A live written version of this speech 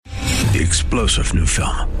The explosive new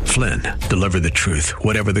film, Flynn, deliver the truth,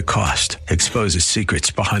 whatever the cost, exposes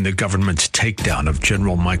secrets behind the government's takedown of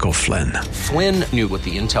General Michael Flynn. Flynn knew what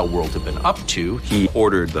the intel world had been up to. He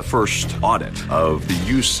ordered the first audit of the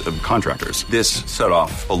use of contractors. This set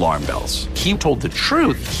off alarm bells. He told the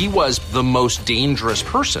truth. He was the most dangerous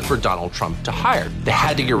person for Donald Trump to hire. They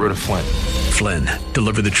had to get rid of Flynn. Flynn,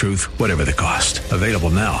 deliver the truth, whatever the cost. Available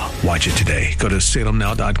now. Watch it today. Go to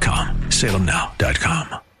salemnow.com.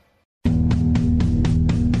 salemnow.com.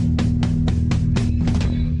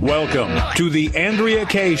 Welcome to the Andrea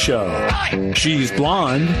Kaye Show. She's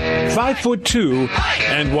blonde, 5'2",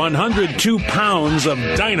 and 102 pounds of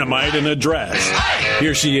dynamite in a dress.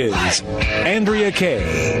 Here she is, Andrea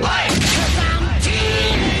Kaye. I'm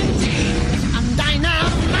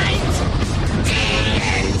dynamite.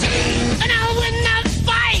 And I'll win that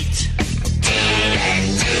fight.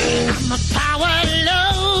 I'm a power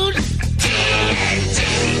load.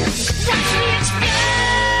 Watch me explode.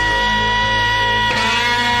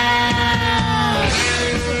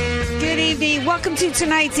 Welcome to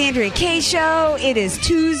tonight's Andrea Kaye Show. It is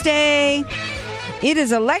Tuesday. It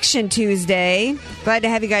is Election Tuesday. Glad to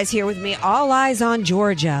have you guys here with me. All eyes on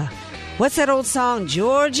Georgia. What's that old song?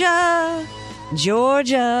 Georgia,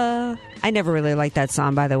 Georgia. I never really liked that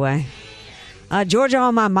song, by the way. Georgia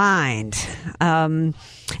on my mind. I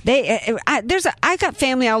got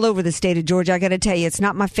family all over the state of Georgia. I got to tell you, it's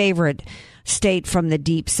not my favorite state from the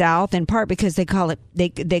deep south. In part because they call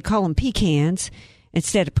them pecans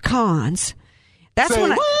instead of pecans. That's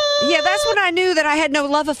when I knew that I had no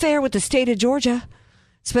love affair with the state of Georgia.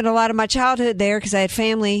 Spent a lot of my childhood there because I had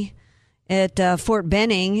family at Fort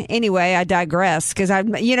Benning. Anyway, I digress because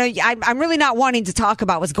I'm really not wanting to talk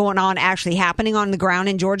about what's going on actually happening on the ground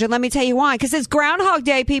in Georgia. Let me tell you why. Because it's Groundhog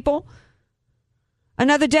Day, people.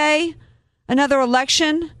 Another day, another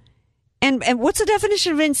election. And what's the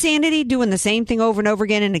definition of insanity? Doing the same thing over and over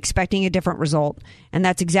again and expecting a different result. And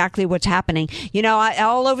that's exactly what's happening. You know,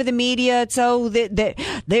 all over the media, so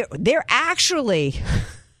they're actually...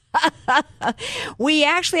 we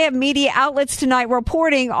actually have media outlets tonight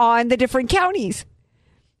reporting on the different counties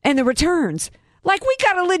and the returns. Like, we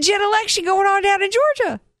got a legit election going on down in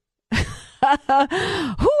Georgia.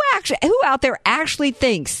 Who out there actually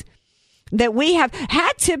thinks that we have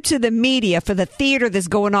hat tip to the media for the theater that's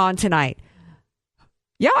going on tonight?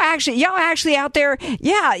 Y'all actually out there?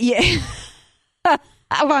 Yeah.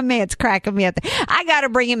 Oh, my man's cracking me up. I got to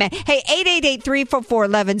bring him in. Hey,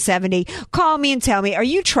 888-344-1170. Call me and tell me, are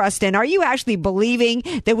you trusting? Are you actually believing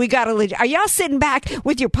that we got to... Are y'all sitting back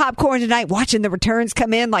with your popcorn tonight watching the returns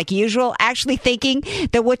come in like usual, actually thinking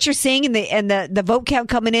that what you're seeing and the vote count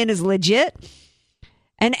coming in is legit?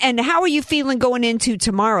 And how are you feeling going into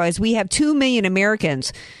tomorrow as we have 2 million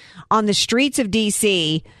Americans on the streets of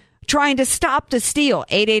D.C. trying to stop the steal?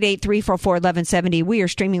 888-344-1170. We are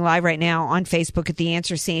streaming live right now on Facebook at The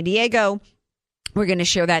Answer San Diego. We're going to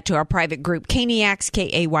share that to our private group, Kayeniacs,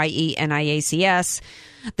 Kayeniacs.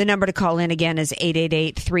 The number to call in again is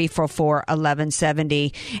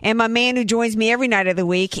 888-344-1170. And my man who joins me every night of the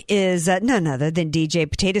week is none other than DJ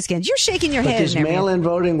Potato Skins. You're shaking your head. This mail-in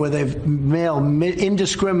voting where they mail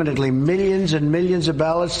indiscriminately millions and millions of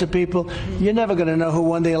ballots to people, you're never going to know who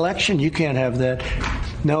won the election. You can't have that.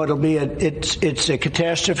 No, it'll be it's a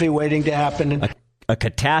catastrophe waiting to happen. A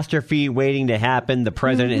catastrophe waiting to happen. The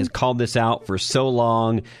president has called this out for so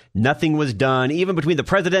long. Nothing was done, even between the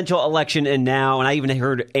presidential election and now. And I even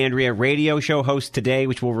heard Andrea, radio show host today,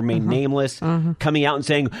 which will remain nameless, coming out and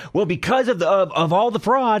saying, "Well, because of all the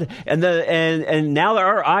fraud and now that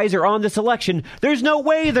our eyes are on this election, there's no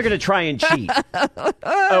way they're going to try and cheat."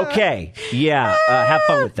 Okay, yeah, have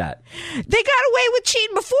fun with that. They got away with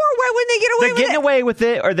cheating before. Why wouldn't they get away with it? They're getting away with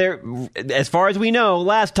it, or they're, as far as we know,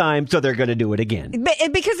 last time, so they're going to do it again.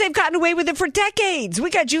 Because they've gotten away with it for decades. We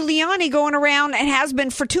got Giuliani going around and has been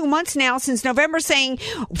for 2 months now since November saying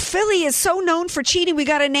Philly is so known for cheating, we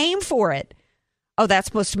got a name for it. Oh, that's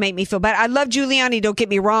supposed to make me feel bad. I love Giuliani, don't get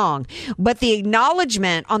me wrong. But the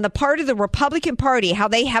acknowledgement on the part of the Republican Party, how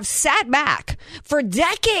they have sat back for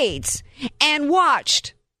decades and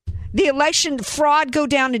watched the election fraud go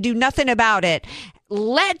down and do nothing about it,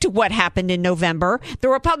 led to what happened in November. The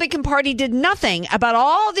Republican Party did nothing about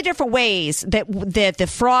all the different ways that the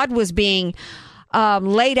fraud was being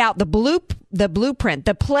laid out, the blueprint,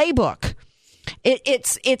 the playbook.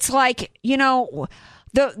 It's like, you know,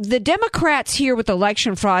 the Democrats here with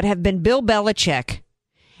election fraud have been Bill Belichick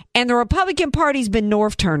And the Republican Party's been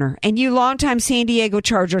Norv Turner. And you longtime San Diego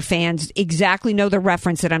Charger fans exactly know the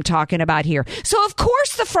reference that I'm talking about here. So, of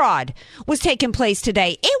course, the fraud was taking place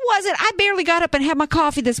today. It wasn't. I barely got up and had my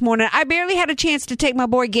coffee this morning. I barely had a chance to take my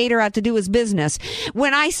boy Gator out to do his business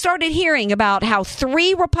when I started hearing about how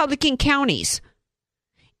 3 Republican counties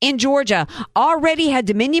in Georgia already had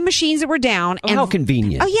Dominion machines that were down. Oh, how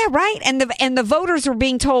convenient. Oh, yeah, right. And the voters were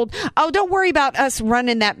being told, oh, don't worry about us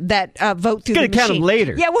running that vote through the machine. Gonna count them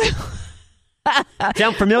later. Yeah,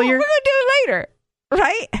 sound familiar? We're going to do it later,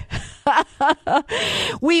 right?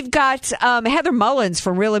 We've got Heather Mullins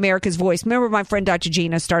from Real America's Voice. Remember my friend Dr.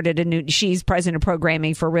 Gina started she's president of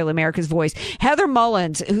programming for Real America's Voice. Heather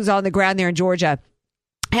Mullins, who's on the ground there in Georgia,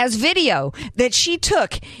 has video that she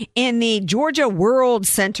took in the Georgia World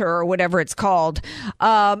Center or whatever it's called.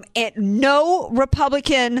 No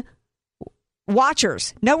Republican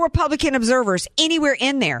watchers, no Republican observers anywhere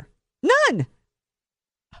in there. None.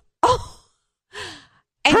 Oh.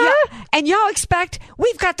 And y'all expect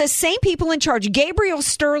we've got the same people in charge. Gabriel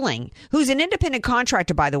Sterling, who's an independent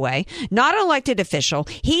contractor, by the way, not an elected official.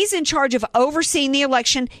 He's in charge of overseeing the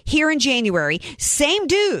election here in January. Same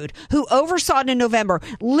dude who oversaw it in November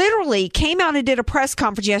literally came out and did a press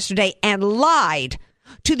conference yesterday and lied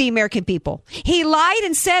to the American people. He lied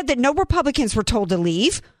and said that no Republicans were told to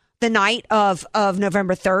leave the night of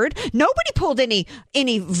November 3rd. Nobody pulled any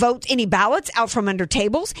ballots out from under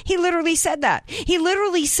tables. He literally said that. He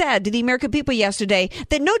literally said to the American people yesterday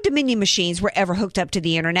that no Dominion machines were ever hooked up to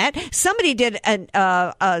the internet. Somebody did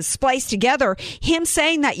a splice together him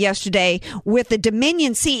saying that yesterday with the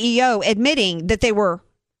Dominion CEO admitting that they were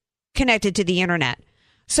connected to the internet.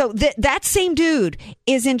 So that same dude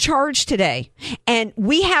is in charge today. And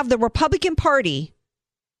we have the Republican Party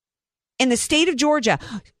in the state of Georgia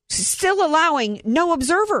still allowing no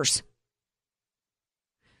observers.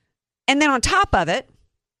 And then on top of it,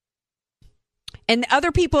 and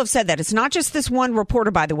other people have said that. It's not just this one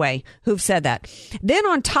reporter, by the way, who've said that. Then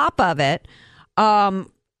on top of it,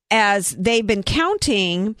 as they've been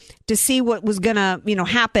counting to see what was going to,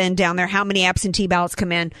 happen down there, how many absentee ballots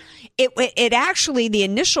come in, it actually, the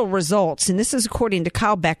initial results, and this is according to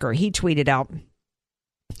Kyle Becker, he tweeted out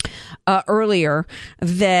earlier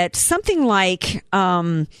that something like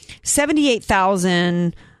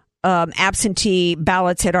 78,000 absentee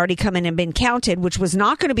ballots had already come in and been counted, which was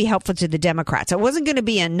not going to be helpful to the Democrats. It wasn't going to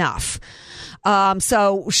be enough.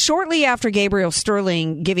 So shortly after Gabriel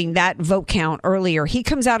Sterling giving that vote count earlier, he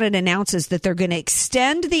comes out and announces that they're going to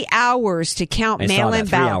extend the hours to count mail-in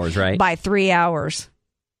ballots by 3 hours.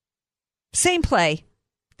 Same play.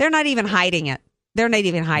 They're not even hiding it. They're not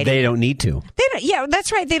even hiding. They don't need to. Yeah,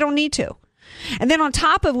 that's right. They don't need to. And then on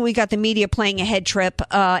top of it, we got the media playing a head trip,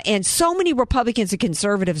 and so many Republicans and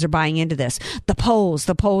conservatives are buying into this. The polls.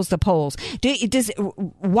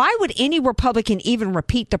 Why would any Republican even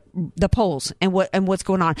repeat the polls and what's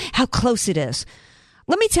going on? How close it is.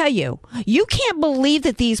 Let me tell you, you can't believe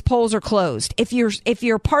that these polls are closed. If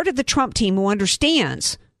you're part of the Trump team who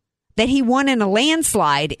understands that he won in a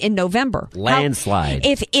landslide in November. Landslide.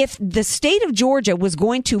 If the state of Georgia was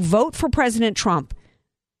going to vote for President Trump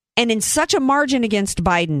and in such a margin against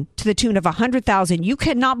Biden to the tune of 100,000, you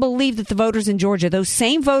cannot believe that the voters in Georgia, those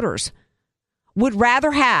same voters, would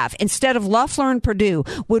rather have, instead of Loeffler and Perdue,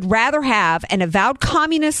 would rather have an avowed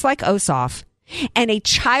communist like Ossoff and a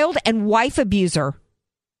child and wife abuser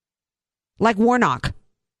like Warnock,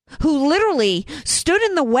 who literally stood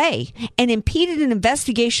in the way and impeded an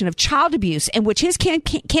investigation of child abuse in which his camp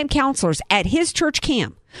counselors at his church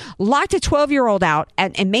camp locked a 12-year-old out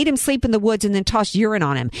and made him sleep in the woods and then tossed urine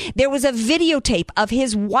on him. There was a videotape of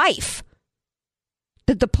his wife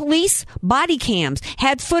that the police body cams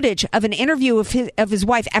had footage of an interview of his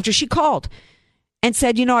wife after she called and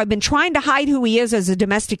said, I've been trying to hide who he is as a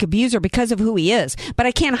domestic abuser because of who he is, but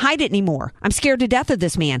I can't hide it anymore. I'm scared to death of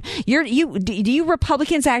this man. Do you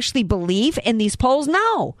Republicans actually believe in these polls?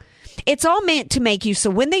 No. It's all meant to make you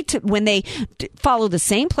so when they follow the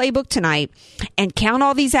same playbook tonight and count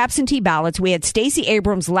all these absentee ballots, we had Stacey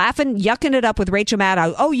Abrams laughing, yucking it up with Rachel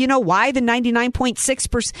Maddow. Oh, you know why the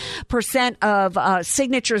 99.6% of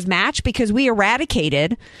signatures match? Because we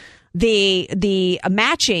eradicated the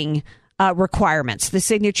matching requirements, the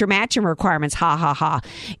signature matching requirements. Ha, ha, ha.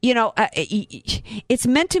 It's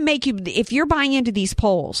meant to make you, if you're buying into these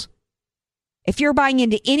polls, if you're buying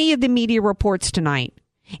into any of the media reports tonight,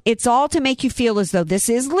 it's all to make you feel as though this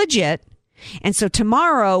is legit. And so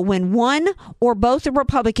tomorrow, when one or both the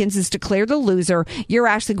Republicans is declared the loser, you're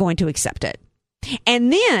actually going to accept it.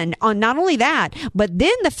 And then, on not only that, but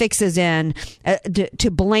then the fix is in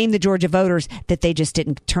to blame the Georgia voters that they just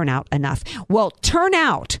didn't turn out enough. Well,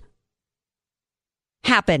 turnout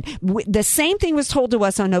happened. The same thing was told to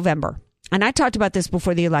us on November. And I talked about this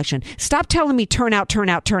before the election. Stop telling me turn out, turn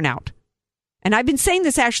out, turn out. And I've been saying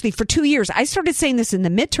this actually for 2 years. I started saying this in the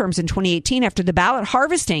midterms in 2018 after the ballot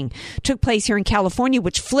harvesting took place here in California,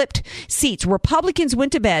 which flipped seats. Republicans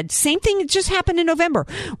went to bed. Same thing that just happened in November.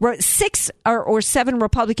 Where 6 or 7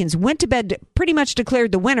 Republicans went to bed, pretty much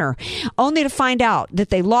declared the winner, only to find out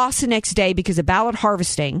that they lost the next day because of ballot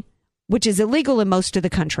harvesting, which is illegal in most of the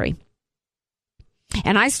country.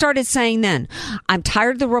 And I started saying then, I'm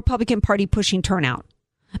tired of the Republican Party pushing turnout.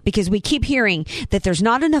 Because we keep hearing that there's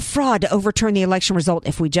not enough fraud to overturn the election result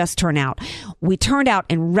if we just turn out. We turned out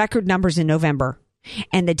in record numbers in November.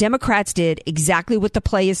 And the Democrats did exactly what the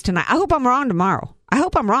play is tonight. I hope I'm wrong tomorrow. I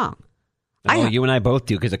hope I'm wrong. Oh, you and I both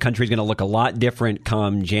do, because the country's going to look a lot different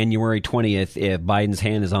come January 20th if Biden's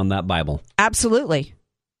hand is on that Bible. Absolutely.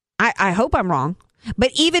 I hope I'm wrong.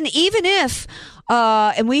 But even if,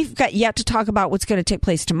 and we've got yet to talk about what's going to take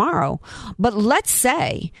place tomorrow, but let's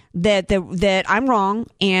say that I'm wrong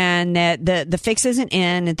and that the fix isn't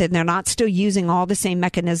in, and that they're not still using all the same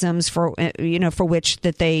mechanisms for which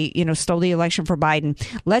that they, stole the election for Biden.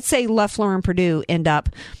 Let's say Loeffler and Perdue end up,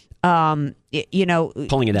 pulling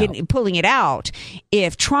it out.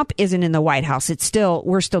 If Trump isn't in the White House,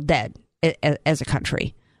 we're still dead as a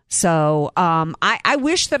country. So I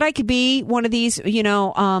wish that I could be one of these,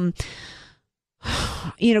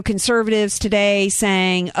 conservatives today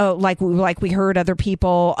saying, oh, like we heard other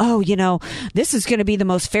people, this is going to be the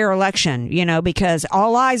most fair election, because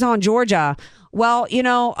all eyes on Georgia. Well,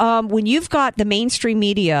 when you've got the mainstream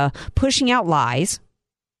media pushing out lies,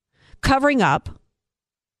 covering up,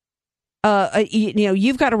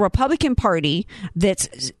 you've got a Republican Party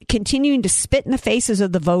that's continuing to spit in the faces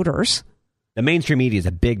of the voters. The mainstream media is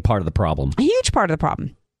a big part of the problem. A huge part of the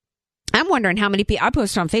problem. I'm wondering how many people, I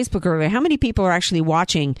posted on Facebook earlier, how many people are actually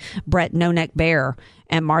watching Brett No Neck Bear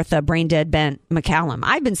and Martha Brain Dead Bent McCallum.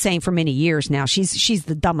 I've been saying for many years now, she's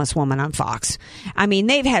the dumbest woman on Fox. I mean,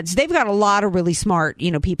 they've got a lot of really smart,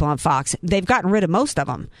 people on Fox. They've gotten rid of most of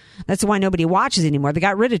them. That's why nobody watches anymore. They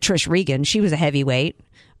got rid of Trish Regan. She was a heavyweight,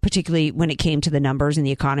 particularly when it came to the numbers and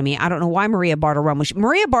the economy. I don't know why Maria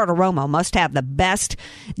Bartiromo must have the best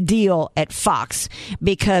deal at Fox,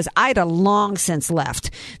 because Ida long since left.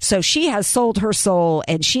 So she has sold her soul,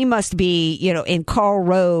 and she must be, in Karl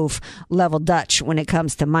Rove level Dutch when it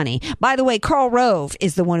comes to money. By the way, Karl Rove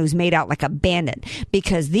is the one who's made out like a bandit,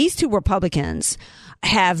 because these two Republicans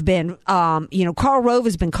have been, Karl Rove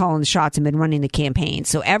has been calling the shots and been running the campaign.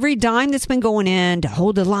 So every dime that's been going in to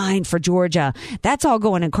hold the line for Georgia, that's all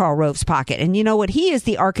going in Karl Rove's pocket. And you know what? He is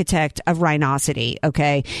the architect of rhinosity.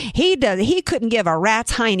 Okay. He couldn't give a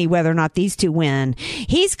rat's hiney whether or not these two win.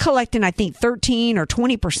 He's collecting, I think, 13 or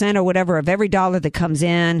 20% or whatever of every dollar that comes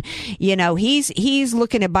in. He's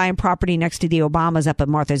looking at buying property next to the Obamas up at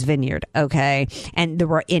Martha's Vineyard. Okay. And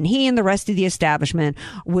he and the rest of the establishment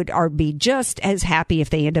would be just as happy if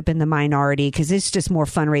they end up in the minority, because it's just more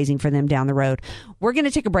fundraising for them down the road. We're going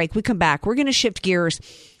to take a break. We come back. We're going to shift gears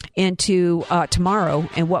into tomorrow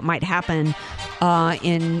and what might happen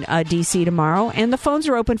in D.C. tomorrow. And the phones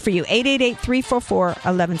are open for you.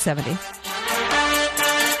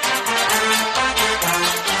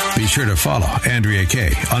 888-344-1170. Be sure to follow Andrea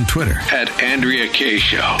Kaye on Twitter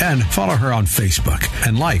 @AndreaKayeShow, and follow her on Facebook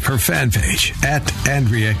and like her fan page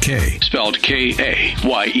 @AndreaKaye, spelled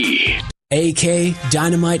Kaye. AK,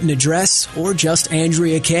 Dynamite and Address, or just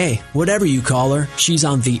Andrea Kaye. Whatever you call her, she's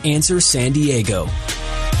on The Answer San Diego.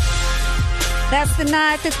 That's the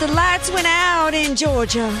night that the lights went out in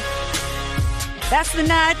Georgia. That's the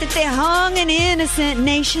night that they hung an innocent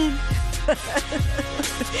nation.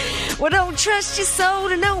 Well, don't trust your soul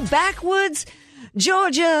to no backwoods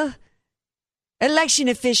Georgia election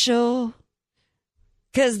official,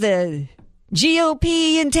 'cause the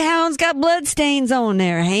GOP in town's got bloodstains on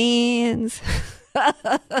their hands.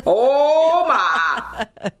 Oh, my.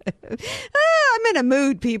 I'm in a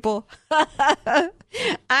mood, people. I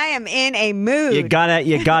am in a mood. You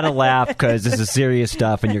gotta laugh, because this is serious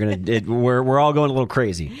stuff, and we're all going a little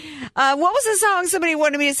crazy. What was the song somebody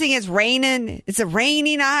wanted me to sing? It's raining. It's a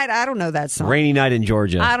rainy night. I don't know that song. Rainy night in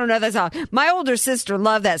Georgia. I don't know that song. My older sister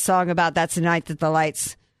loved that song about that's the night that the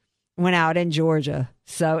lights went out in Georgia.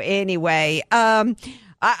 So anyway, I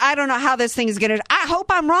don't know how this thing is going to. I hope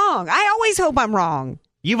I'm wrong. I always hope I'm wrong.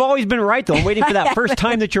 You've always been right, though. I'm waiting for that first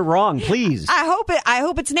time that you're wrong, please. I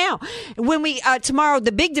hope it's now. When we tomorrow,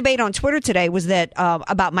 the big debate on Twitter today was that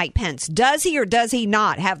about Mike Pence. Does he or does he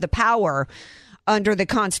not have the power under the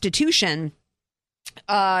Constitution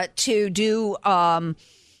to do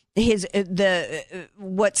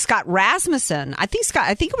what Scott Rasmussen, I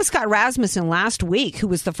think it was Scott Rasmussen last week who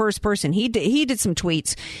was the first person. He did some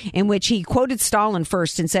tweets in which he quoted Stalin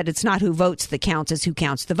first and said it's not who votes that counts, it's who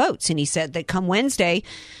counts the votes. And he said that come Wednesday,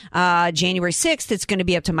 January 6th, it's going to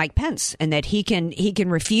be up to Mike Pence, and that he can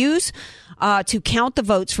refuse to count the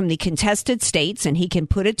votes from the contested states, and he can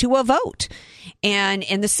put it to a vote and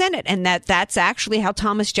in the Senate, and that's actually how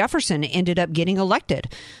Thomas Jefferson ended up getting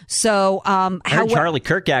elected. So Charlie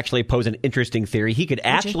Kirk actually posed an interesting theory. He could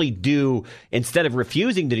actually do, instead of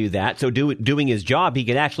refusing to do that, so doing his job, he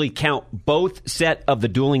could actually count both set of the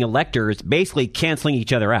dueling electors, basically canceling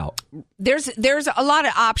each other out. There's a lot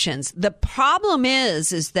of options. The problem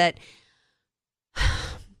is that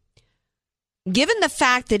given the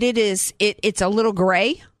fact that it's a little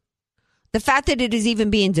gray, the fact that it is even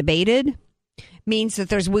being debated means that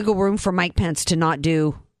there's wiggle room for Mike Pence to not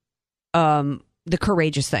do the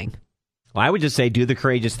courageous thing. Well, I would just say do the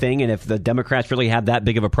courageous thing, and if the Democrats really have that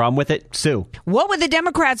big of a problem with it, sue. What would the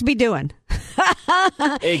Democrats be doing?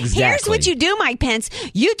 Exactly. Here's what you do, Mike Pence.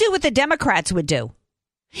 You do what the Democrats would do.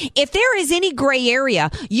 If there is any gray area,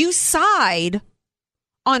 you side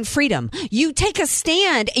on freedom. You take a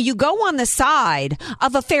stand and you go on the side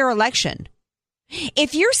of a fair election.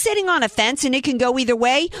 If you're sitting on a fence and it can go either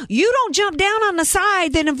way, you don't jump down on the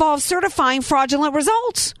side that involves certifying fraudulent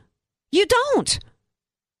results. You don't.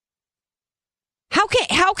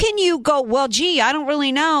 How can you go, well, gee, I don't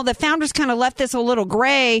really know. The founders kind of left this a little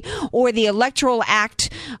gray, or the Electoral Act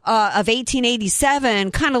of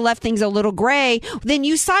 1887 kind of left things a little gray. Then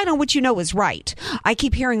you side on what you know is right. I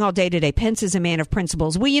keep hearing all day today, Pence is a man of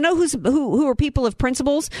principles. Well, you know who are people of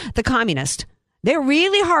principles? The communists. They're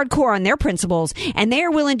really hardcore on their principles, and they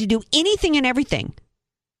are willing to do anything and everything.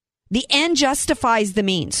 The end justifies the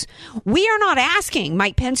means. We are not asking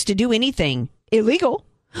Mike Pence to do anything illegal.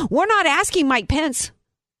 We're not asking Mike Pence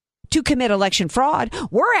to commit election fraud.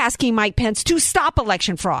 We're asking Mike Pence to stop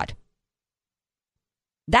election fraud.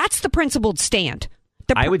 That's the principled stand.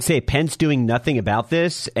 I would say Pence doing nothing about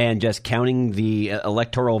this and just counting the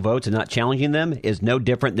electoral votes and not challenging them is no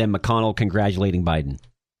different than McConnell congratulating Biden.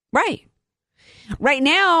 Right. Right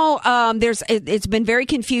now, it's been very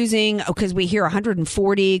confusing because we hear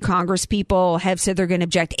 140 Congress people have said they're going to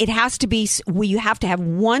object. It has to be, you have to have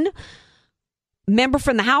one member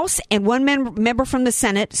from the House and one member from the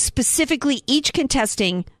Senate, specifically each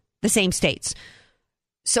contesting the same states.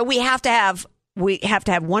 So we have to have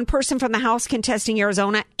one person from the House contesting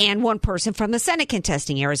Arizona and one person from the Senate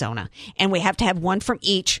contesting Arizona. And we have to have one from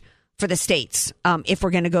each for the states if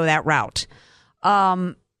we're going to go that route.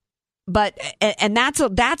 But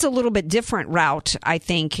that's a little bit different route, I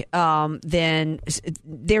think, than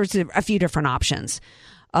there's a few different options.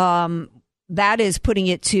 That is putting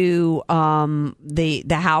it to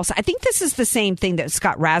the House. I think this is the same thing that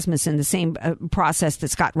Scott Rasmussen, the same process that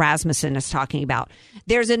Scott Rasmussen is talking about.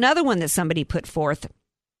 There's another one that somebody put forth.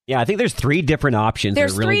 Yeah, I think there's three different options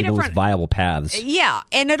that are really the most viable paths. Yeah,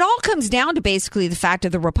 and it all comes down to basically the fact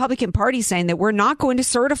of the Republican Party saying that we're not going to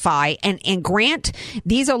certify and grant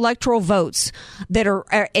these electoral votes that are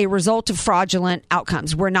a result of fraudulent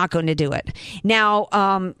outcomes. We're not going to do it. Now,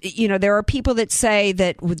 there are people that say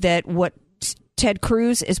that what Ted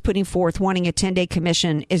Cruz is putting forth, wanting a 10-day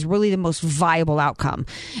commission, is really the most viable outcome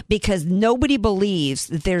because nobody believes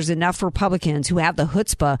that there's enough Republicans who have the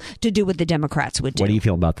chutzpah to do what the Democrats would do. What do you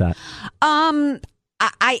feel about that? I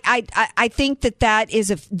think that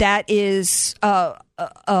is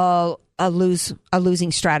a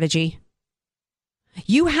losing strategy.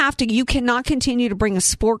 You cannot continue to bring a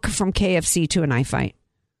spork from KFC to a knife fight.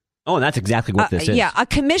 Oh, and that's exactly what this is. Yeah, a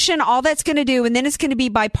commission, all that's going to do, and then it's going to be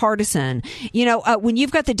bipartisan. When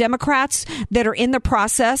you've got the Democrats that are in the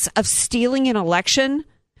process of stealing an election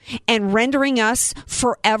and rendering us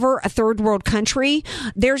forever a third world country,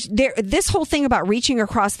 this whole thing about reaching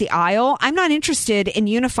across the aisle, I'm not interested in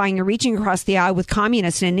unifying or reaching across the aisle with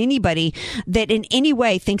communists and anybody that in any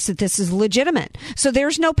way thinks that this is legitimate. So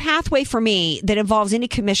there's no pathway for me that involves any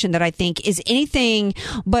commission that I think is anything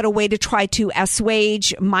but a way to try to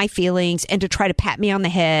assuage my feelings and to try to pat me on the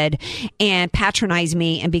head and patronize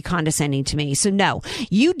me and be condescending to me. So no,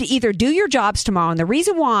 you either do your jobs tomorrow. And the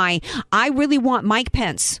reason why I really want Mike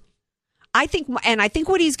Pence, I think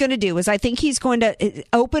what he's going to do is I think he's going to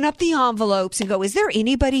open up the envelopes and go, is there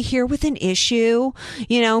anybody here with an issue?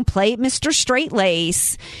 Play Mr. Straight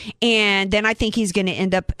Lace. And then I think he's going to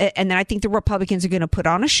end up, and then I think the Republicans are going to put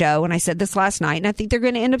on a show. And I said this last night, and I think they're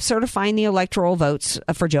going to end up certifying the electoral votes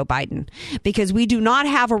for Joe Biden because we do not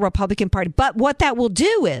have a Republican Party. But what that will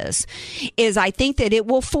do is I think that it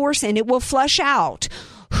will force and it will flush out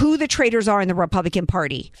who the traitors are in the Republican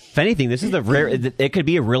Party. If anything, this is it could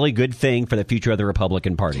be a really good thing for the future of the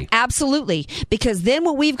Republican Party. Absolutely. Because then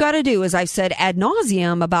what we've got to do, as I've said ad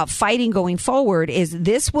nauseum about fighting going forward, is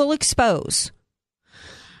this will expose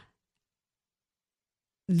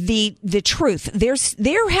the truth.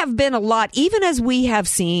 There have been a lot, even as we have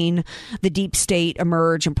seen the deep state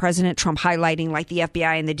emerge and President Trump highlighting like the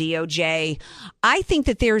FBI and the DOJ. I think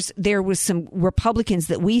that there was some Republicans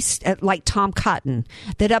that like Tom Cotton,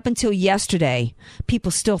 that up until yesterday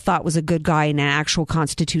people still thought was a good guy and an actual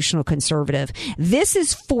constitutional conservative. This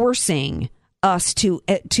is forcing us to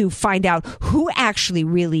find out who actually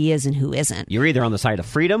really is and who isn't. You're either on the side of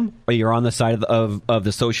freedom or you're on the side of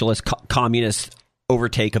the socialist communist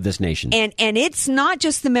overtake of this nation. And it's not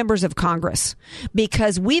just the members of Congress,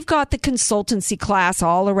 because we've got the consultancy class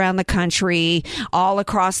all around the country, all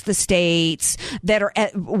across the states, that are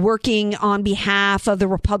working on behalf of the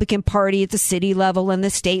Republican Party at the city level and the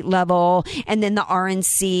state level, and then the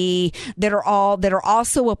RNC that are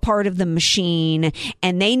also a part of the machine,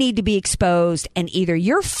 and they need to be exposed. And either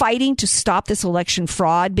you're fighting to stop this election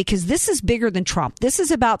fraud, because this is bigger than Trump. This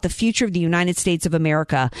is about the future of the United States of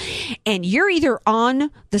America, and you're either on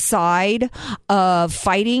the side of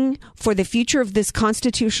fighting for the future of this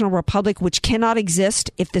constitutional republic, which cannot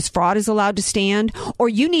exist if this fraud is allowed to stand, or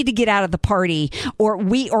you need to get out of the party, or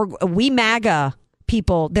we MAGA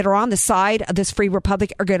people that are on the side of this free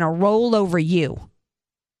republic are going to roll over you.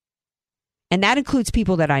 And that includes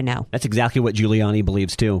people that I know. That's exactly what Giuliani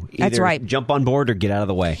believes, too. Either that's right. Jump on board or get out of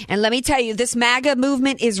the way. And let me tell you, this MAGA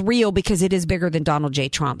movement is real because it is bigger than Donald J.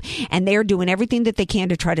 Trump. And they're doing everything that they can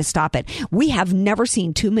to try to stop it. We have never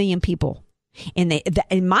seen 2 million people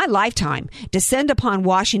in my lifetime descend upon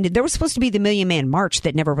Washington. There was supposed to be the Million Man March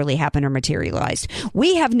that never really happened or materialized.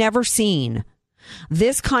 We have never seen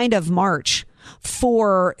this kind of march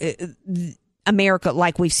for America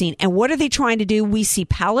like we've seen. And what are they trying to do? We see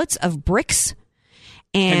pallets of bricks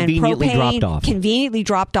and conveniently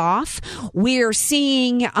dropped off. We're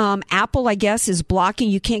seeing Apple, I guess, is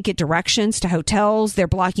blocking. You can't get directions to hotels. They're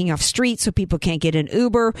blocking off streets so people can't get an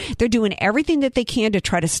Uber. They're doing everything that they can to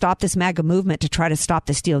try to stop this MAGA movement, to try to stop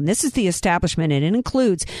this deal. And this is the establishment, and it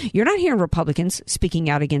includes, you're not hearing Republicans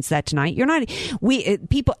speaking out against that tonight.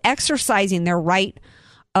 People exercising their right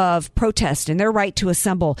of protest and their right to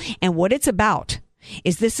assemble. And what it's about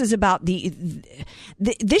is this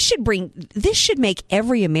should make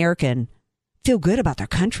every American feel good about their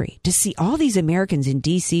country, to see all these Americans in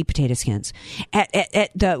DC potato skins at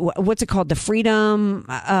the, what's it called, the Freedom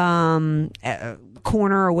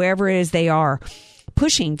corner or wherever it is they are,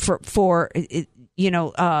 pushing for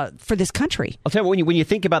this country. I'll tell you, when you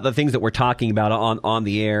think about the things that we're talking about on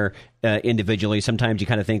the air individually, sometimes you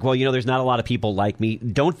kind of think, well, there's not a lot of people like me.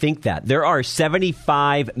 Don't think that. There are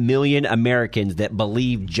 75 million Americans that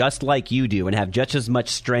believe just like you do and have just as much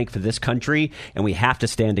strength for this country, and we have to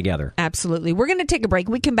stand together. Absolutely. We're going to take a break.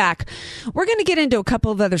 We come back. We're going to get into a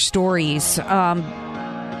couple of other stories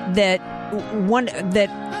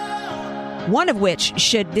one of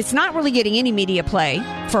which it's not really getting any media play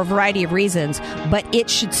for a variety of reasons, but it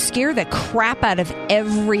should scare the crap out of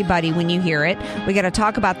everybody when you hear it. We got to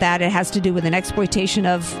talk about that. It has to do with an exploitation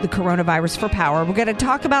of the coronavirus for power. We're going to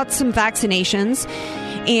talk about some vaccinations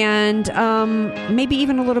and maybe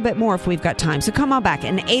even a little bit more if we've got time. So come on back.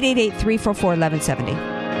 And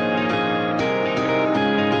 888-344-1170.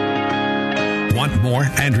 Want more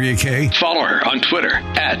Andrea Kaye? Follow her on Twitter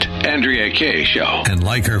at Andrea Kaye Show. And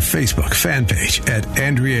like her Facebook fan page at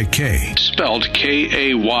Andrea Kaye, spelled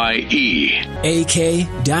Kaye.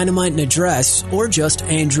 AK, Dynamite and Address, or just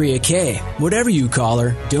Andrea Kaye. Whatever you call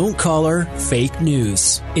her, don't call her fake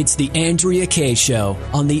news. It's the Andrea Kaye Show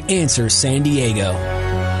on The Answer San Diego.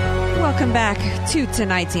 Welcome back to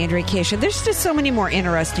tonight's Andrea Kaye Show. There's just so many more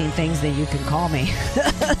interesting things that you can call me.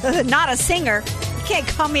 Not a singer. You can't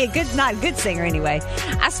call me not a good singer anyway.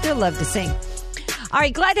 I still love to sing. All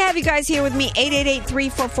right, glad to have you guys here with me.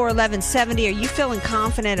 888-344-1170. Are you feeling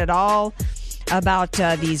confident at all about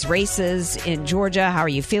these races in Georgia? How are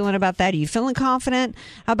you feeling about that? Are you feeling confident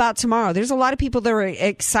about tomorrow? There's a lot of people that are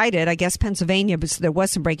excited. I guess Pennsylvania, but there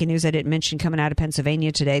was some breaking news I didn't mention coming out of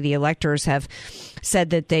Pennsylvania today. The electors have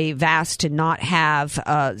said that they've asked to not have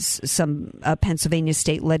some Pennsylvania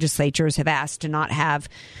state legislatures have asked to not have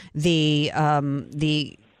the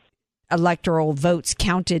electoral votes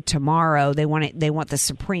counted tomorrow. They want the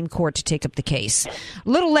Supreme Court to take up the case. A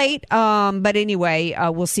little late, but anyway,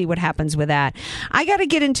 we'll see what happens with that. I got to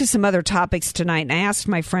get into some other topics tonight, and I asked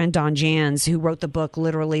my friend Don Jans, who wrote the book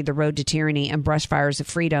literally The Road to Tyranny and Brushfires of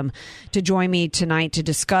Freedom, to join me tonight to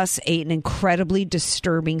discuss an incredibly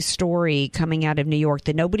disturbing story coming out of New York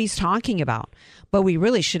that nobody's talking about, but we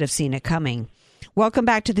really should have seen it coming. Welcome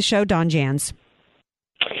back to the show, Don Jans.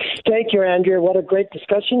 Thank you, Andrea. What a great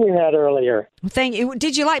discussion you had earlier. Thank you.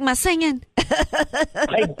 Did you like my singing?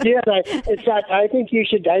 I did. In fact, I think you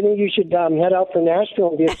should head out for Nashville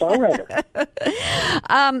and be a songwriter.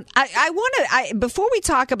 I want to. Before we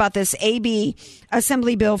talk about this AB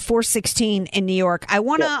Assembly Bill 416 in New York, I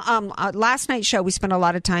want to. Last night's show, we spent a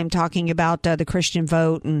lot of time talking about the Christian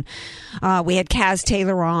vote, and we had Kaz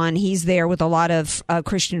Taylor on. He's there with a lot of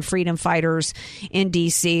Christian freedom fighters in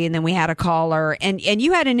D.C., and then we had a caller, and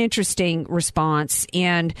you had an interesting response,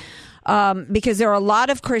 and because there are a lot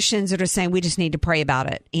of Christians that are saying we just need to pray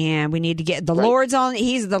about it, and we need to get the Lord's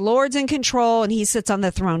in control, and he sits on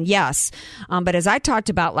the throne. Yes, but as I talked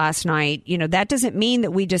about last night, that doesn't mean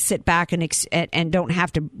that we just sit back and don't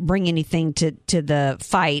have to bring anything to the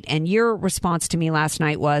fight. And your response to me last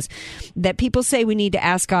night was that people say we need to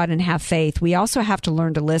ask God and have faith. We also have to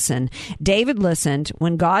learn to listen. David listened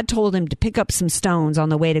when God told him to pick up some stones on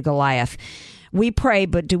the way to Goliath. We pray,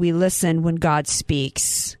 but do we listen when God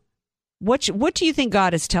speaks? What do you think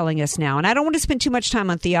God is telling us now? And I don't want to spend too much time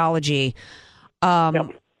on theology,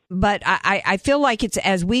 but I feel like it's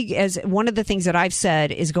as one of the things that I've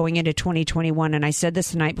said is going into 2021, and I said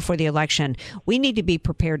this the night before the election, we need to be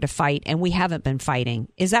prepared to fight, and we haven't been fighting.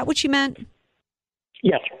 Is that what you meant?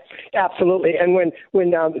 Yes, absolutely. And when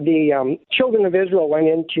the children of Israel went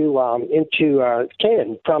into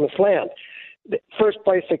Canaan, Promised Land, the first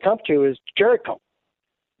place they come to is Jericho.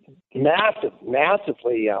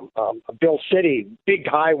 Massively built city, big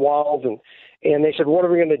high walls, and they said, "What are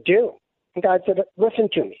we going to do?" And God said, listen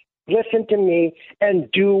to me,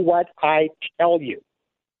 and do what I tell you."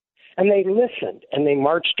 And they listened, and they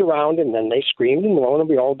marched around, and then they screamed, and lo and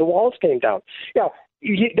behold, the walls came down.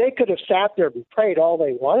 They could have sat there and prayed all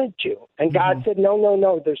they wanted to, and God said,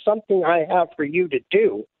 no, there's something I have for you to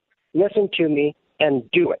do. Listen to me and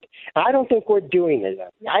do it. I don't think we're doing it.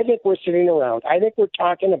 I think we're sitting around. I think we're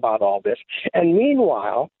talking about all this. And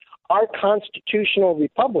meanwhile, our constitutional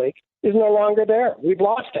republic is no longer there. We've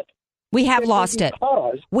lost it. We have lost it.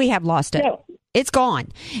 We have lost it. Yeah. It's gone.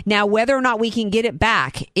 Now, whether or not we can get it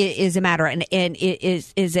back is a matter, and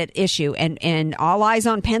it is at issue. And all eyes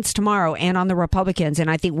on Pence tomorrow and on the Republicans. And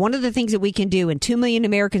I think one of the things that we can do, and 2 million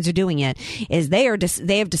Americans are doing it, is they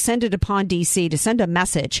have descended upon D.C. to send a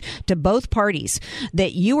message to both parties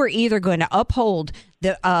that you are either going to uphold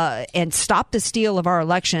and stop the steal of our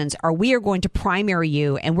elections, or we are going to primary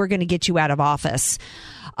you and we're going to get you out of office.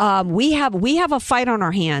 We have a fight on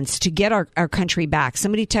our hands to get our country back.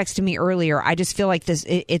 Somebody texted me earlier. I just feel like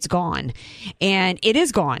it's gone, and it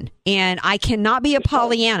is gone. And I cannot be a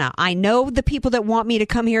Pollyanna. I know the people that want me to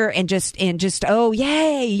come here and just oh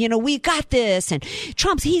yay, we got this, and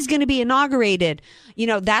he's going to be inaugurated.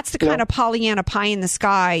 That's the kind of Pollyanna pie in the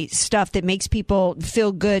sky stuff that makes people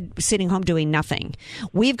feel good sitting home doing nothing.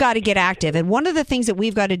 We've got to get active. And one of the things that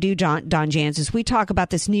we've got to do, Don Jans, is we talk about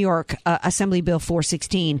this New York Assembly Bill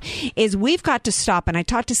 416, is we've got to stop. And I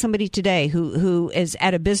talked to somebody today who is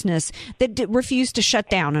at a business that refused to shut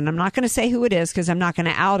down. And I'm not going to say who it is because I'm not going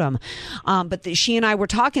to out them. But she and I were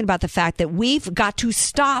talking about the fact that we've got to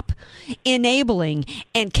stop enabling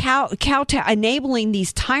and enabling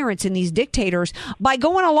these tyrants and these dictators by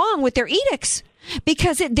going along with their edicts.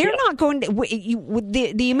 Because they're not going to,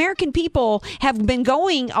 the American people have been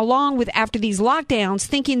going along with after these lockdowns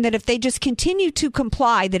thinking that if they just continue to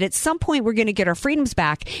comply, that at some point we're going to get our freedoms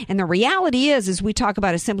back. And the reality is, as we talk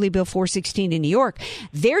about Assembly Bill 416 in New York,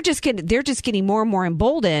 they're just getting more and more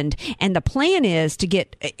emboldened. And the plan is to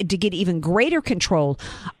get even greater control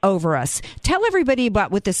over us. Tell everybody about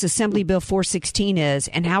what this Assembly Bill 416 is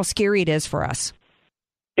and how scary it is for us.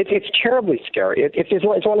 It's terribly scary.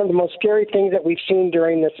 It's one of the most scary things that we've seen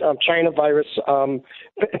during this China virus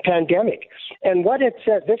pandemic. And what it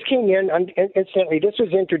said, this came in instantly. This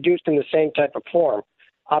was introduced in the same type of form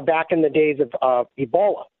back in the days of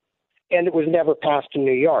Ebola, and it was never passed in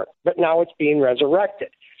New York. But now it's being resurrected.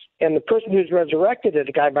 And the person who's resurrected it,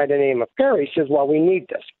 a guy by the name of Perry, says, well, we need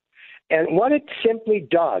this. And what it simply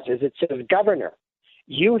does is it says, Governor,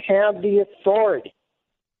 you have the authority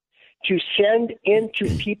to send into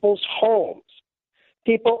people's homes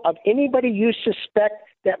people of anybody you suspect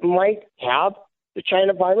that might have the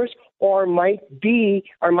China virus or might have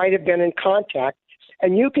been in contact,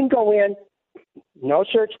 and you can go in, no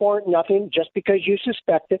search warrant, nothing, just because you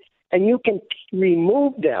suspect it, and you can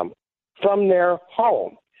remove them from their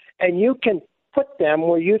home, and you can put them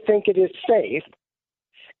where you think it is safe,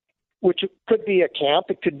 which could be a camp,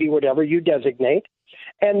 it could be whatever you designate,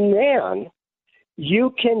 and then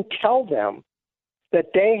you can tell them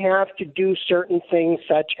that they have to do certain things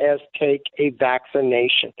such as take a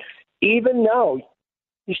vaccination, even though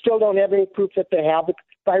you still don't have any proof that they have the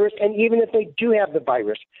virus, and even if they do have the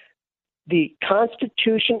virus. The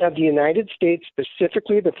Constitution of the United States,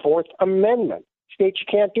 specifically the Fourth Amendment, states you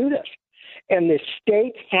can't do this. And the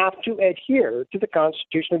states have to adhere to the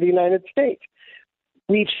Constitution of the United States.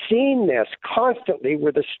 We've seen this constantly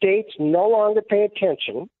where the states no longer pay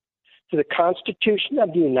attention to the Constitution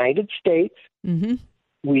of the United States. Mm-hmm.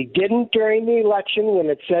 We didn't during the election when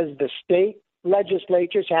it says the state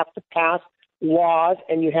legislatures have to pass laws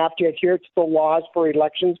and you have to adhere to the laws for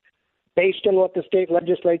elections based on what the state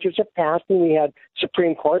legislatures have passed. And we had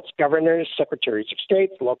Supreme Courts, governors, secretaries of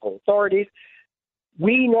states, local authorities.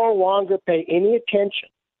 We no longer pay any attention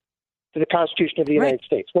to the Constitution of the United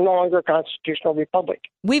States. We're no longer a constitutional republic.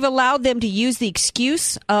 We've allowed them to use the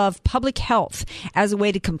excuse of public health as a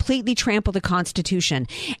way to completely trample the Constitution.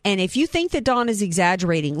 And if you think that Don is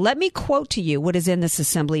exaggerating, let me quote to you what is in this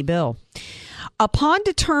Assembly bill. Upon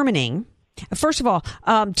determining, first of all,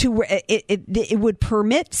 it would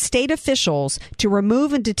permit state officials to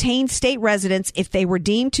remove and detain state residents if they were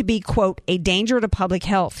deemed to be, quote, a danger to public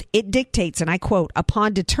health. It dictates, and I quote,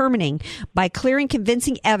 upon determining by clear and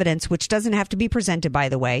convincing evidence, which doesn't have to be presented, by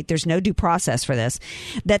the way, there's no due process for this,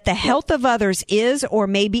 that the health of others is or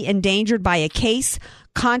may be endangered by a case,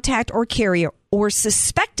 contact, or carrier, or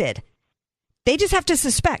suspected. They just have to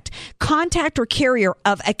suspect contact or carrier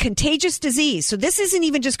of a contagious disease. So this isn't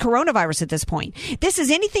even just coronavirus at this point. This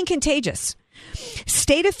is anything contagious.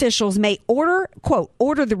 State officials may order, quote,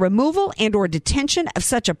 order the removal and or detention of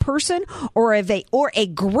such a person or a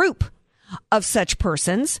group of such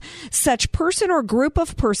persons. Such person or group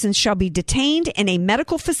of persons shall be detained in a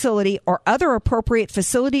medical facility or other appropriate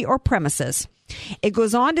facility or premises. It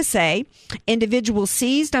goes on to say individuals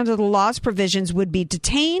seized under the law's provisions would be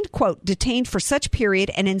detained, quote, detained for such period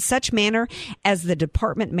and in such manner as the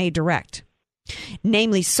department may direct.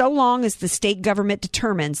 Namely, so long as the state government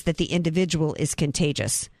determines that the individual is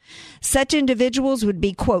contagious. Such individuals would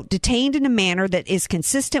be, quote, detained in a manner that is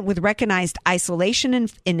consistent with recognized isolation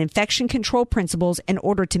and infection control principles in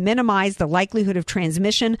order to minimize the likelihood of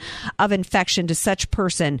transmission of infection to such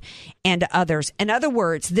person and to others. In other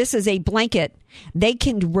words, this is a blanket. They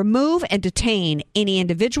can remove and detain any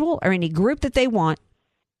individual or any group that they want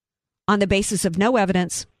on the basis of no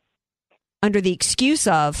evidence under the excuse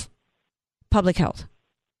of public health.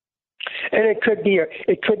 And it could be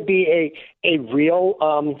a real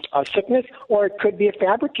sickness, or it could be a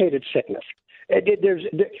fabricated sickness.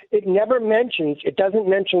 It never mentions. It doesn't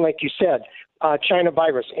mention, like you said, China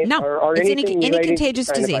virus. No, or it's anything any contagious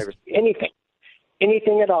disease. Virus.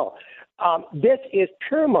 Anything at all. This is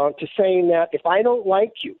paramount to saying that if I don't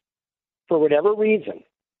like you, for whatever reason,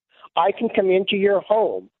 I can come into your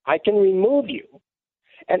home, I can remove you,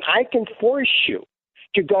 and I can force you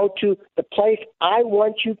to go to the place I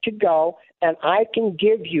want you to go, and I can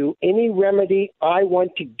give you any remedy I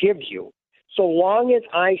want to give you, so long as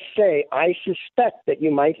I say I suspect that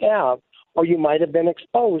you might have or you might have been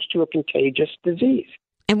exposed to a contagious disease.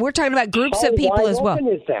 And we're talking about groups of people as well. How wide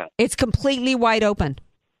open is that? It's completely wide open.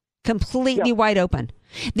 Completely wide open.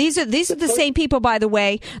 These are the same people, by the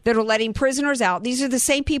way, that are letting prisoners out. These are the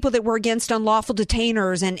same people that were against unlawful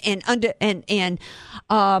detainers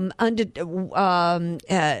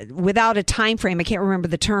without a time frame. I can't remember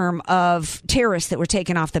the term, of terrorists that were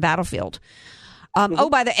taken off the battlefield. By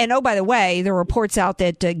the way, there are reports out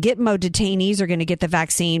that Gitmo detainees are going to get the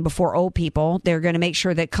vaccine before old people. They're going to make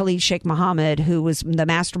sure that Khalid Sheikh Mohammed, who was the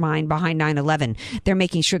mastermind behind 9/11, they're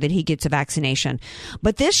making sure that he gets a vaccination.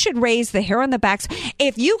 But this should raise the hair on the backs.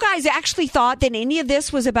 If you guys actually thought that any of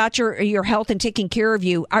this was about your health and taking care of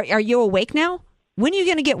you, are you awake now? When are you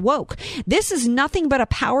going to get woke? This is nothing but a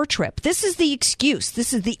power trip. This is the excuse.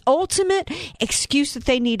 This is the ultimate excuse that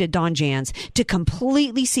they needed, Don Jans, to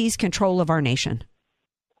completely seize control of our nation.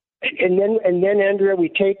 And then, Andrea, we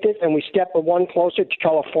take this and we step one closer to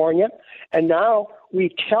California, and now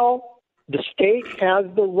we tell the state has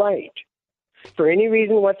the right, for any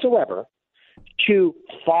reason whatsoever, to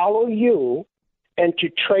follow you and to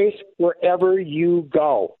trace wherever you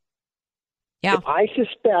go. Yeah. If I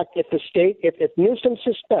suspect, if Newsom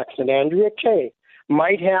suspects that Andrea Kaye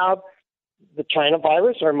might have the China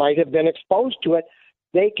virus or might have been exposed to it,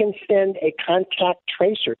 they can send a contact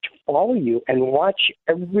tracer to follow you and watch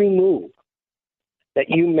every move that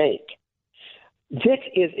you make.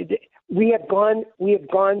 we have gone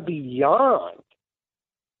beyond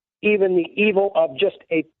even the evil of just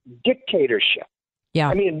a dictatorship. Yeah.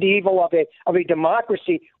 I mean, the evil of a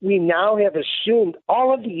democracy. We now have assumed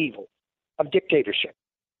all of the evil of dictatorship.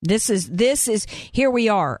 This is here we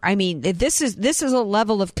are. I mean, this is a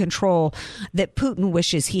level of control that Putin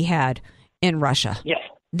wishes he had in Russia. Yes.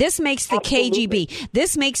 This makes the Absolutely.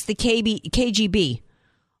 KGB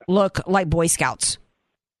look like Boy Scouts.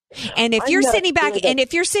 And if you're sitting back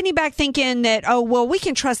thinking that, oh, well, we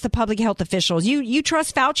can trust the public health officials. You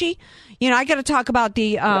trust Fauci? You know, I got to talk about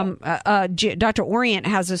the Dr. Orient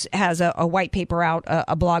has a white paper out,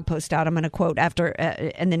 a blog post out. I'm going to quote after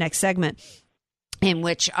in the next segment, in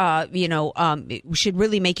which should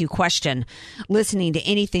really make you question listening to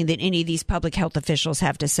anything that any of these public health officials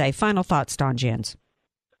have to say. Final thoughts, Don Jans.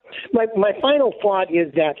 My final thought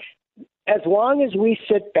is that as long as we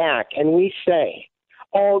sit back and we say,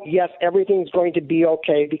 oh, yes, everything's going to be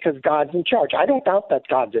okay because God's in charge. I don't doubt that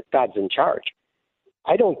God's in charge.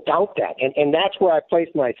 I don't doubt that. And that's where I place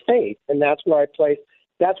my faith, and that's where I place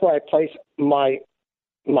my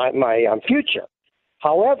future.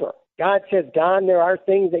 However, God says, Don, there are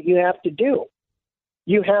things that you have to do.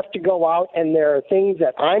 You have to go out, and there are things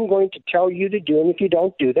that I'm going to tell you to do, and if you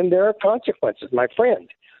don't do them, there are consequences, my friend.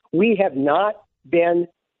 We have not been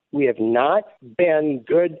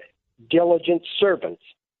good, diligent servants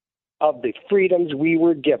of the freedoms we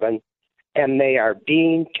were given, and they are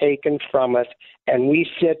being taken from us, and we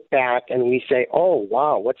sit back and we say, oh,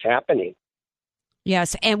 wow, what's happening?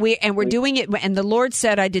 Yes, and we're doing it. And the Lord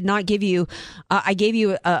said, "I did not give you. I gave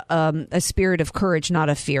you a spirit of courage, not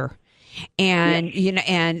of fear." And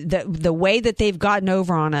and the way that they've gotten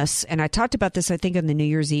over on us, and I talked about this, I think, on the New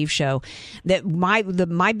Year's Eve show, that my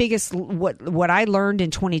biggest what I learned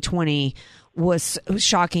in 2020 was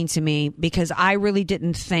shocking to me, because I really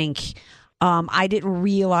didn't think. I didn't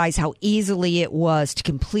realize how easily it was to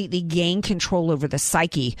completely gain control over the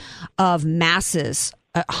psyche of masses.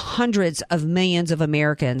 Hundreds of millions of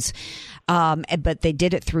Americans, but they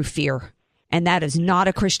did it through fear. And that is not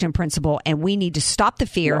a Christian principle. And we need to stop the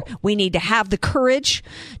fear. No. We need to have the courage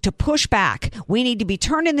to push back. We need to be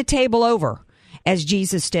turning the table over as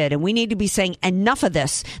Jesus did. And we need to be saying, enough of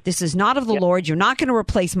this. This is not of the Lord. You're not going to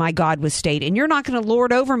replace my God with state, and you're not going to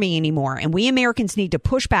lord over me anymore. And we Americans need to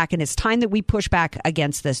push back, and it's time that we push back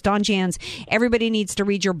against this. Don Jans, everybody needs to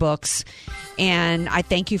read your books. And I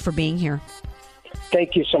thank you for being here.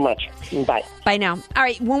 Thank you so much. Bye. Bye now. All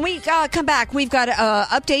right. When we come back, we've got an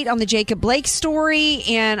update on the Jacob Blake story.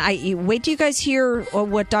 And wait till you guys hear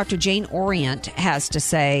what Dr. Jane Orient has to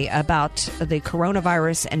say about the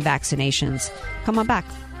coronavirus and vaccinations. Come on back.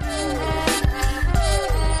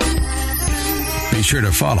 Be sure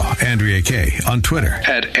to follow Andrea Kaye on Twitter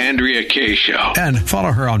 @AndreaKayeShow. And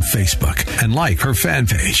follow her on Facebook and like her fan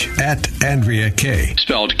page @AndreaKaye.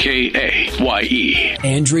 Spelled Kaye.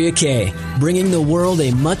 Andrea Kaye, bringing the world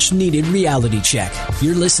a much-needed reality check.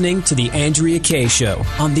 You're listening to The Andrea Kaye Show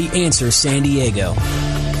on The Answer San Diego.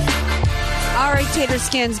 All right, Tater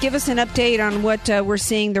Skins, give us an update on what we're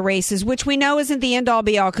seeing the races, which we know isn't the end-all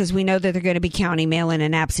be-all, because we know that they're going to be counting mail-in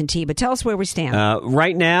and absentee. But tell us where we stand.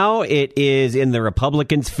 Right now, it is in the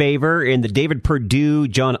Republicans' favor in the David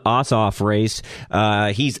Perdue-John Ossoff race.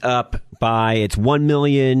 He's up by, it's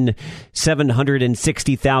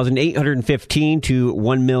 1,760,815 to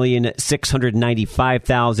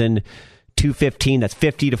 1,695,215. That's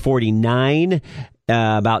 50-49.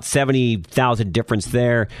 About 70,000 difference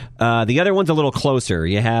there. The other one's a little closer.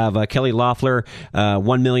 You have Kelly Loeffler,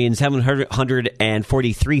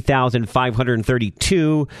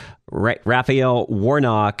 1,743,532. Raphael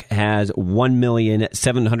Warnock has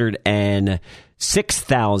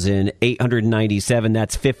 1,706,897.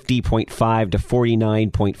 That's 50.5 to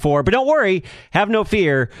 49.4. But don't worry, have no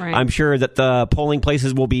fear. Right. I'm sure that the polling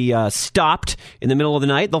places will be stopped in the middle of the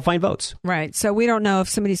night. They'll find votes. Right. So we don't know if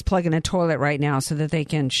somebody's plugging a toilet right now so that they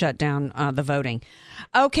can shut down the voting.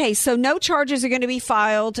 Okay, so no charges are going to be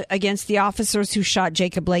filed against the officers who shot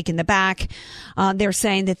Jacob Blake in the back. They're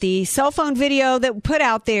saying that the cell phone video that put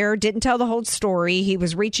out there didn't tell the whole story. He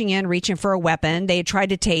was reaching for a weapon. They had tried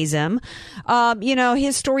to tase him.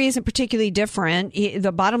 His story isn't particularly different.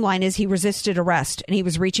 The bottom line is he resisted arrest, and he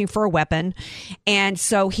was reaching for a weapon, and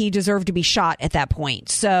so he deserved to be shot at that point.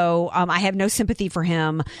 So I have no sympathy for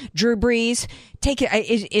him. Drew Brees, take it.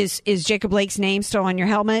 Is Jacob Blake's name still on your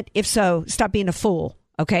helmet? If so, stop being a fool.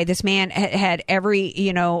 Okay, this man had every,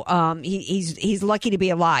 he's lucky to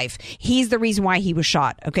be alive. He's the reason why he was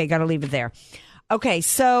shot. Okay, got to leave it there. Okay,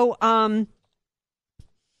 so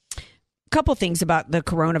couple things about the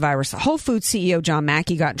coronavirus. Whole Foods CEO John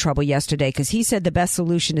Mackey got in trouble yesterday because he said the best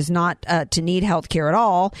solution is not to need health care at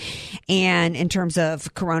all, and in terms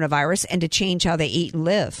of coronavirus, and to change how they eat and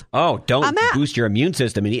live. Oh, don't boost your immune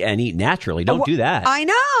system and eat naturally. Don't do that. I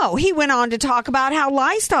know. He went on to talk about how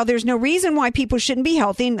lifestyle, there's no reason why people shouldn't be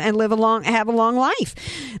healthy and have a long life.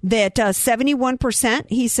 That 71%,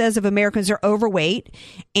 he says, of Americans are overweight,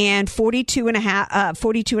 and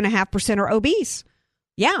 42.5% are obese.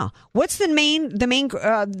 Yeah. What's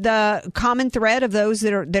the common thread of those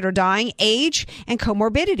that are dying? Age and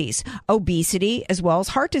comorbidities, obesity, as well as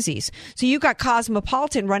heart disease. So you got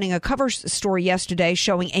Cosmopolitan running a cover story yesterday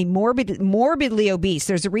showing a morbidly obese.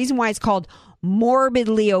 There's a reason why it's called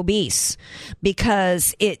morbidly obese,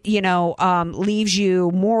 because it, leaves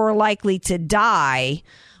you more likely to die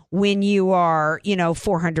when you are,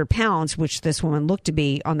 400 pounds, which this woman looked to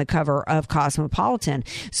be on the cover of Cosmopolitan.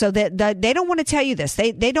 So that they don't want to tell you this.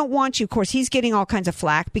 They don't want you. Of course, he's getting all kinds of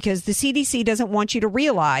flack because the CDC doesn't want you to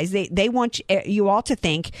realize. They want you all to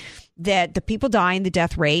think that the people dying, the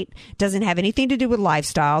death rate, doesn't have anything to do with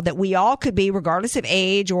lifestyle, that we all could be, regardless of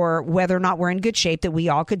age or whether or not we're in good shape, that we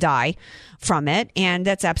all could die from it. And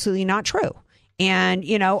that's absolutely not true. And,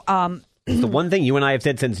 it's the one thing you and I have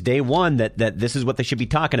said since day one that this is what they should be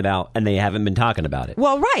talking about, and they haven't been talking about it.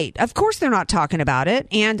 Well, right. Of course they're not talking about it,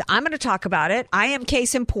 and I'm going to talk about it. I am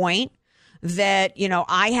case in point that,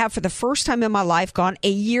 I have for the first time in my life gone a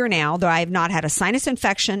year now that I have not had a sinus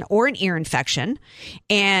infection or an ear infection.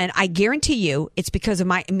 And I guarantee you it's because of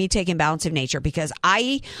me taking Balance of Nature, because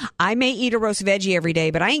I may eat a roast veggie every day,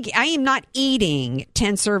 but I am not eating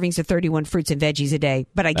 10 servings of 31 fruits and veggies a day,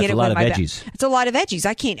 but I get it with my veggies. It's a lot of veggies.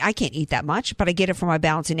 I can't eat that much, but I get it from my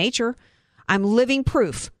Balance of Nature. I'm living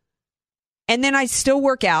proof. And then I still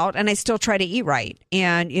work out and I still try to eat right.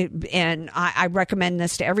 And I recommend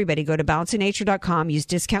this to everybody. Go to balanceofnature.com, use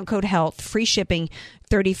discount code HEALTH, free shipping,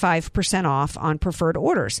 35% off on preferred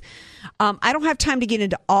orders. I don't have time to get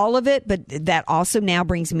into all of it, but that also now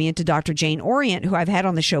brings me into Dr. Jane Orient, who I've had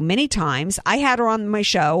on the show many times. I had her on my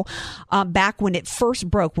show back when it first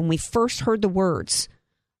broke, when we first heard the words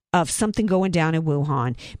of something going down in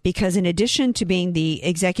Wuhan, because in addition to being the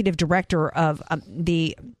executive director of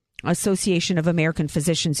the Association of American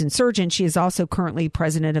Physicians and Surgeons, she is also currently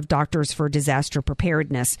president of Doctors for Disaster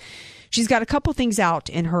Preparedness. She's got a couple things out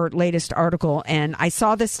in her latest article, and I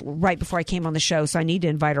saw this right before I came on the show, so I need to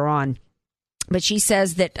invite her on. But she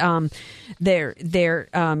says that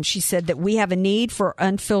she said that we have a need for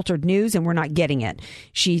unfiltered news, and we're not getting it.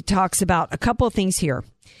 She talks about a couple of things here.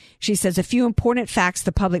 She says a few important facts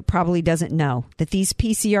the public probably doesn't know, that these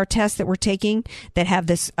PCR tests that we're taking that have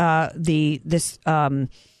this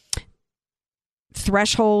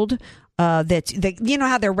threshold that you know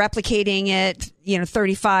how they're replicating it, 30 to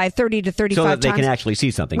 35 so that they times. Can actually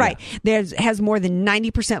see something, right? Yeah. Has more than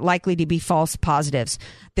 90% likely to be false positives.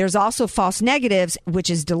 There's also false negatives, which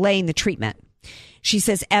is delaying the treatment. She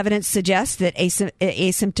says evidence suggests that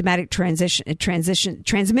asymptomatic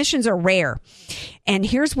transmissions are rare. And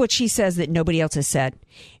here's what she says that nobody else has said.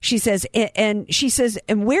 She says, and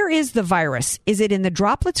where is the virus? Is it in the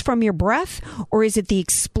droplets from your breath, or is it the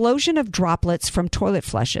explosion of droplets from toilet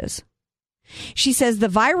flushes? She says the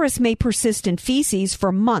virus may persist in feces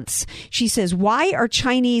for months. She says, why are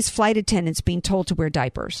Chinese flight attendants being told to wear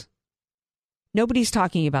diapers? Nobody's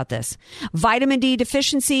talking about this. Vitamin D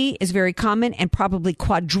deficiency is very common and probably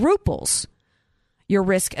quadruples your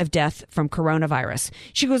risk of death from coronavirus.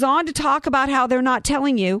 She goes on to talk about how they're not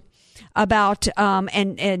telling you about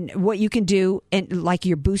and what you can do, and like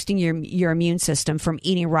you're boosting your immune system from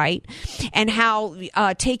eating right, and how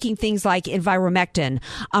taking things like ivermectin,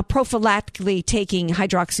 prophylactically taking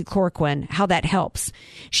hydroxychloroquine, how that helps.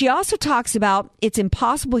 She also talks about it's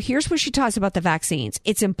impossible. Here's where she talks about the vaccines.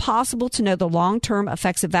 It's impossible to know the long-term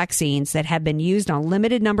effects of vaccines that have been used on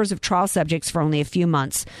limited numbers of trial subjects for only a few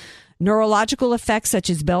months. Neurological effects such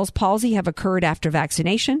as Bell's palsy have occurred after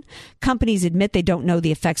vaccination. Companies admit they don't know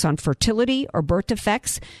the effects on fertility or birth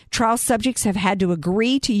defects. Trial subjects have had to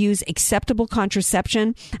agree to use acceptable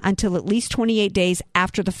contraception until at least 28 days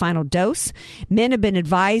after the final dose. Men have been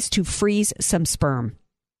advised to freeze some sperm.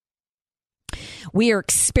 We are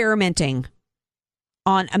experimenting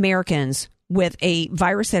on Americans with a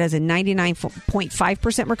virus that has a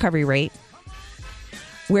 99.5% recovery rate,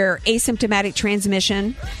 where asymptomatic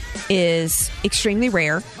transmission is extremely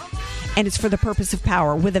rare, and it's for the purpose of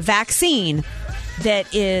power, with a vaccine that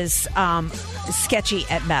is sketchy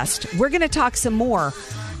at best. We're going to talk some more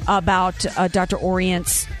about Dr.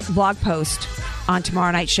 Orient's blog post on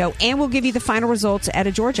tomorrow night's show, and we'll give you the final results out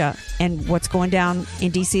of Georgia and what's going down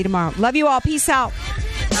in D.C. tomorrow. Love you all. Peace out.